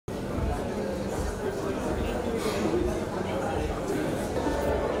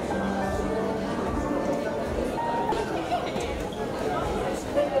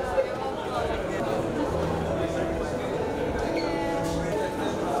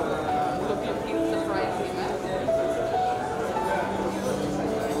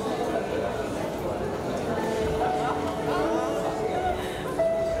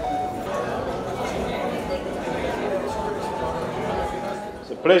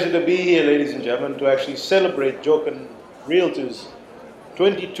Pleasure to be here, ladies and gentlemen, to actually celebrate Jokhan Realtors'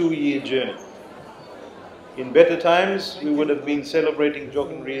 22-year journey. In better times, we would have been celebrating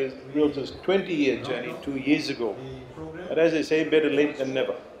Jokhan Realtors' 20-year journey 2 years ago. But as they say, better late than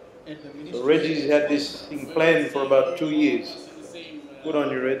never. So Reggie's had this thing planned for about 2 years. Good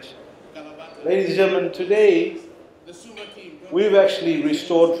on you, Reg. Ladies and gentlemen, today we've actually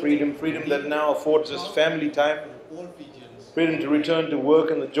restored freedom that now affords us family time, freedom to return to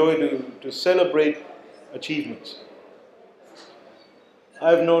work, and the joy to celebrate achievements.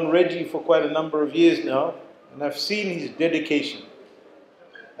 I've known Reggie for quite a number of years now, and I've seen his dedication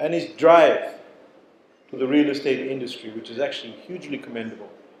and his drive to the real estate industry, which is actually hugely commendable.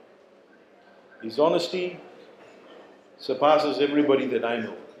 His honesty surpasses everybody that I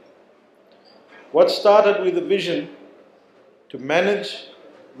know. What started with a vision to manage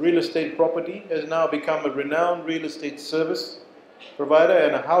real estate property has now become a renowned real estate service provider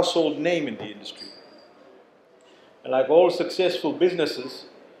and a household name in the industry. And like all successful businesses,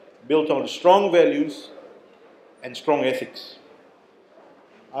 built on strong values and strong ethics.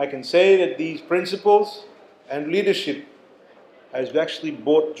 I can say that these principles and leadership has actually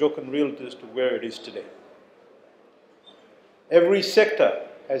brought Jokhan Realtors to where it is today. Every sector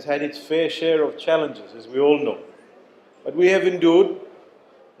has had its fair share of challenges, as we all know. But we have endured,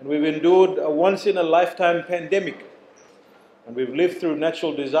 and we've endured a once-in-a-lifetime pandemic. And we've lived through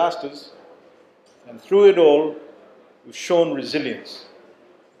natural disasters, and through it all, we've shown resilience.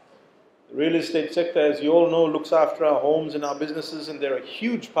 The real estate sector, as you all know, looks after our homes and our businesses, and they're a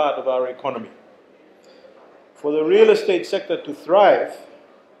huge part of our economy. For the real estate sector to thrive,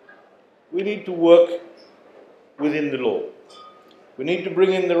 we need to work within the law. We need to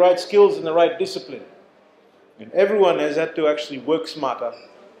bring in the right skills and the right discipline. And everyone has had to actually work smarter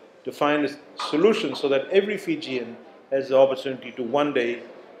to find a solution so that every Fijian has the opportunity to one day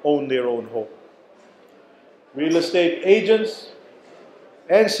own their own home. Real estate agents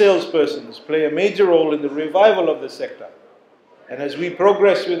and salespersons play a major role in the revival of the sector. And as we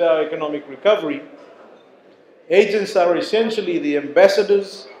progress with our economic recovery, agents are essentially the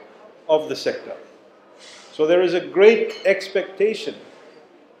ambassadors of the sector. So there is a great expectation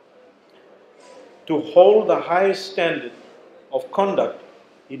to hold the highest standard of conduct,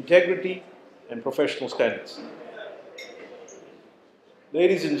 integrity, and professional standards.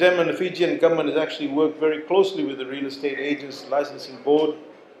 Ladies and gentlemen, the Fijian government has actually worked very closely with the Real Estate Agents Licensing Board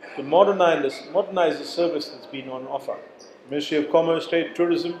to modernize the service that's been on offer. The Ministry of Commerce, Trade,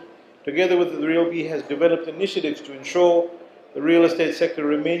 Tourism, together with the Real B, has developed initiatives to ensure the real estate sector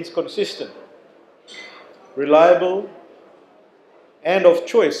remains consistent, reliable, and of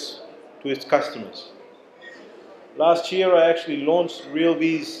choice to its customers. Last year, I actually launched Real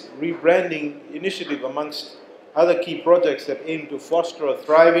B's rebranding initiative amongst other key projects that aim to foster a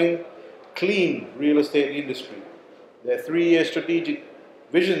thriving, clean real estate industry. Their 3-year strategic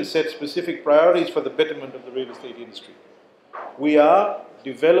vision sets specific priorities for the betterment of the real estate industry. We are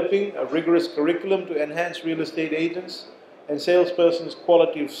developing a rigorous curriculum to enhance real estate agents and salespersons'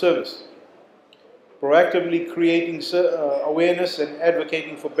 quality of service, proactively creating awareness and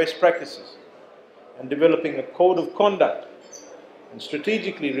advocating for best practices, and developing a code of conduct and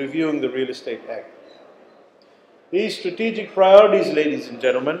strategically reviewing the Real Estate Act. These strategic priorities, ladies and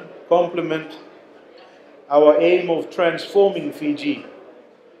gentlemen, complement our aim of transforming Fiji.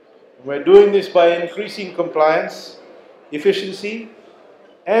 And we're doing this by increasing compliance, efficiency,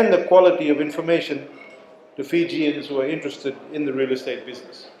 and the quality of information to Fijians who are interested in the real estate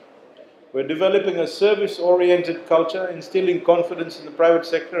business. We're developing a service-oriented culture, instilling confidence in the private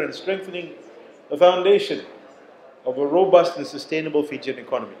sector, and strengthening the foundation of a robust and sustainable Fijian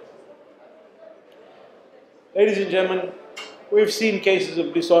economy. Ladies and gentlemen, we've seen cases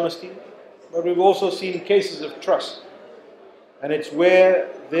of dishonesty, but we've also seen cases of trust. And it's where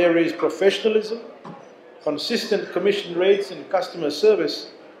there is professionalism, consistent commission rates, and customer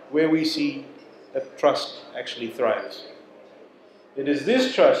service where we see that trust actually thrives. It is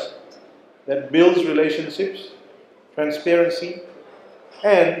this trust that builds relationships, transparency,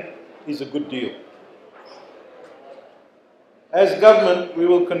 and is a good deal. As government, we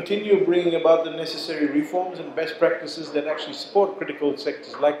will continue bringing about the necessary reforms and best practices that actually support critical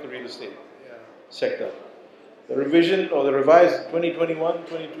sectors like the real estate sector. The revision or the revised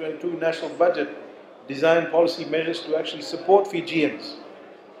 2021-2022 national budget designed policy measures to actually support Fijians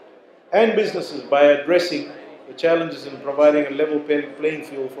and businesses by addressing the challenges in providing a level playing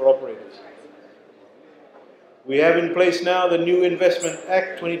field for operators. We have in place now the new Investment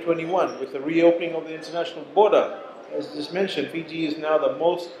Act 2021 with the reopening of the international border. As just mentioned, Fiji is now the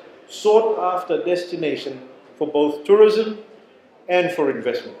most sought after destination for both tourism and for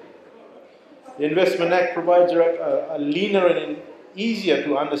investment. The Investment Act provides a leaner and easier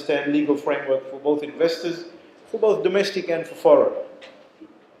to understand legal framework for both investors, for both domestic and for foreign.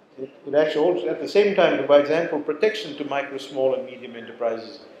 It actually also at the same time provides ample protection to micro, small and medium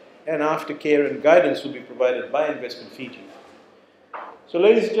enterprises, and aftercare and guidance will be provided by Investment Fiji. So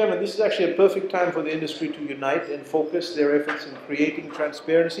ladies and gentlemen, this is actually a perfect time for the industry to unite and focus their efforts in creating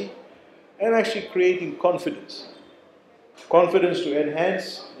transparency and actually creating confidence. Confidence to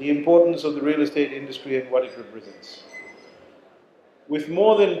enhance the importance of the real estate industry and what it represents. With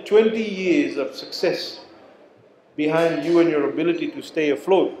more than 20 years of success behind you and your ability to stay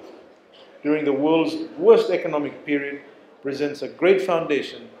afloat during the world's worst economic period presents a great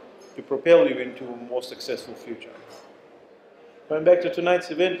foundation to propel you into a more successful future. Going back to tonight's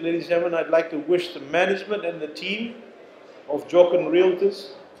event, ladies and gentlemen, I'd like to wish the management and the team of Jokhan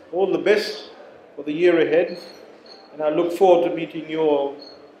Realtors all the best for the year ahead, and I look forward to meeting you all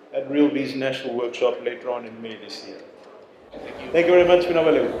at RealBee's National Workshop later on in May this year. Thank you very much,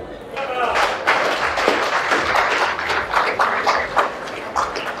 Pinavaleu.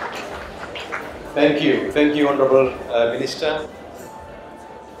 Thank you, Honourable Minister.